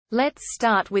Let's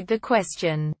start with the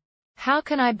question. How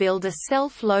can I build a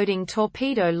self-loading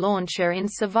torpedo launcher in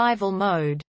survival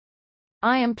mode?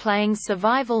 I am playing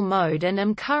survival mode and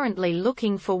am currently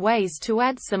looking for ways to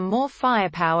add some more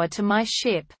firepower to my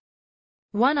ship.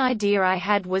 One idea I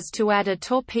had was to add a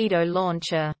torpedo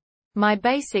launcher. My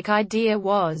basic idea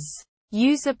was,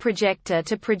 use a projector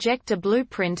to project a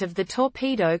blueprint of the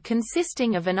torpedo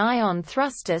consisting of an ion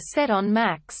thruster set on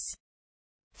max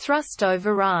thrust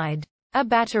override, a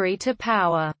battery to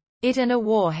power it and a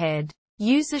warhead.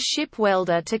 Use a ship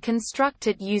welder to construct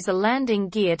it. Use a landing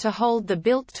gear to hold the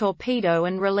built torpedo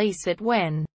and release it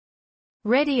when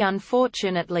ready.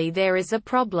 Unfortunately, there is a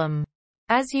problem.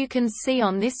 As you can see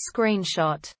on this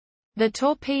screenshot, the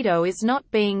torpedo is not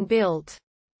being built.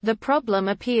 The problem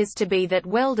appears to be that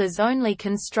welders only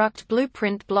construct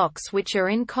blueprint blocks which are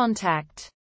in contact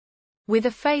with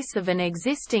a face of an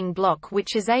existing block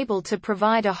which is able to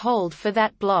provide a hold for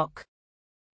that block.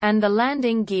 And the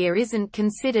landing gear isn't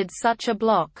considered such a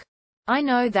block. I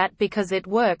know that because it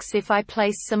works if I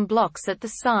place some blocks at the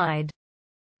side.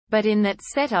 But in that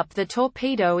setup the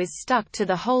torpedo is stuck to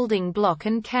the holding block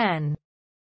and can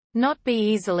not be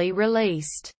easily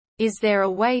released. Is there a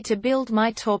way to build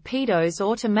my torpedoes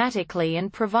automatically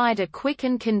and provide a quick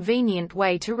and convenient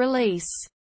way to release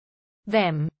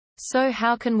them? So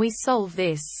how can we solve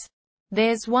this?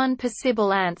 There's one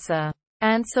possible answer.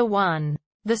 Answer 1.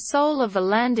 The sole of a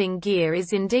landing gear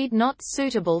is indeed not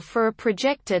suitable for a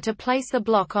projector to place a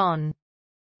block on.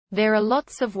 There are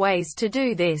lots of ways to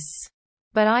do this.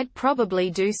 But I'd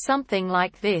probably do something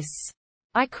like this.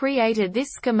 I created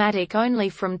this schematic only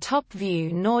from top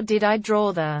view, nor did I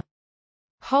draw the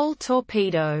whole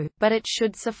torpedo, but it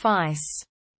should suffice.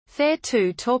 There are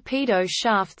 2 torpedo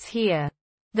shafts here.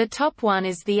 The top one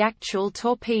is the actual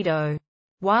torpedo,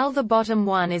 while the bottom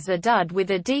one is a dud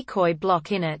with a decoy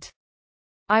block in it.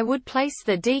 I would place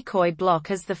the decoy block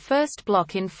as the first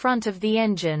block in front of the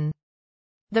engine.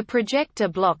 The projector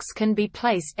blocks can be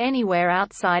placed anywhere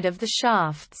outside of the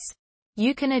shafts.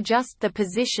 You can adjust the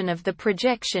position of the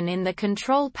projection in the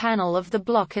control panel of the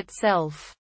block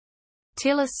itself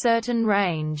till a certain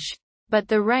range. But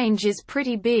the range is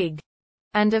pretty big.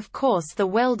 And of course the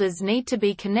welders need to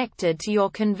be connected to your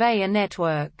conveyor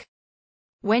network.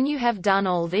 When you have done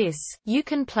all this, you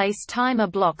can place timer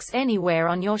blocks anywhere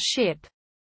on your ship.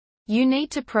 You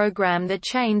need to program the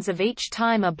chains of each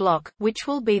timer block, which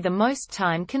will be the most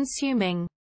time-consuming.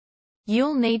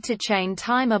 You'll need to chain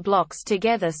timer blocks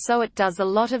together so it does a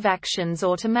lot of actions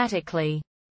automatically.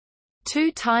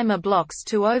 2 timer blocks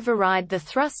to override the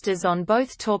thrusters on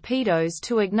both torpedoes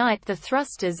to ignite the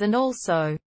thrusters, and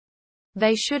also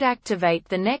they should activate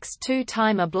the next 2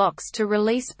 timer blocks to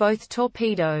release both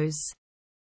torpedoes.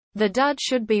 The dud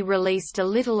should be released a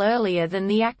little earlier than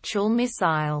the actual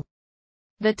missile.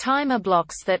 The timer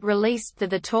blocks that released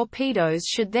the torpedoes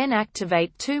should then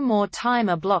activate 2 more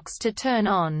timer blocks to turn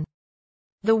on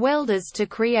the welders to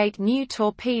create new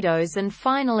torpedoes, and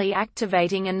finally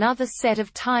activating another set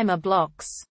of timer blocks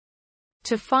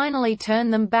to finally turn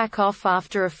them back off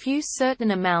after a few certain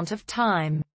amount of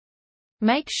time.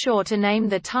 Make sure to name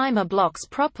the timer blocks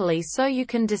properly so you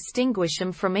can distinguish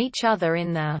them from each other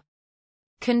in the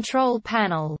control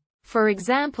panel. For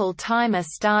example, timer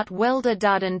start welder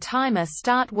dud and timer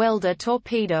start welder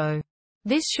torpedo.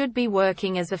 This should be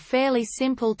working as a fairly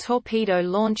simple torpedo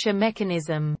launcher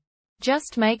mechanism.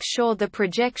 Just make sure the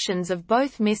projections of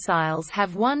both missiles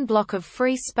have one block of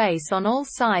free space on all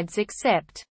sides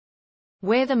except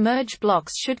where the merge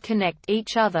blocks should connect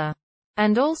each other.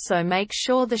 And also make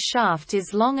sure the shaft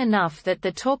is long enough that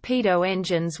the torpedo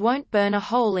engines won't burn a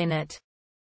hole in it.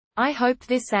 I hope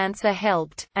this answer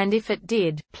helped, and if it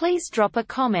did, please drop a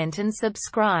comment and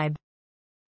subscribe.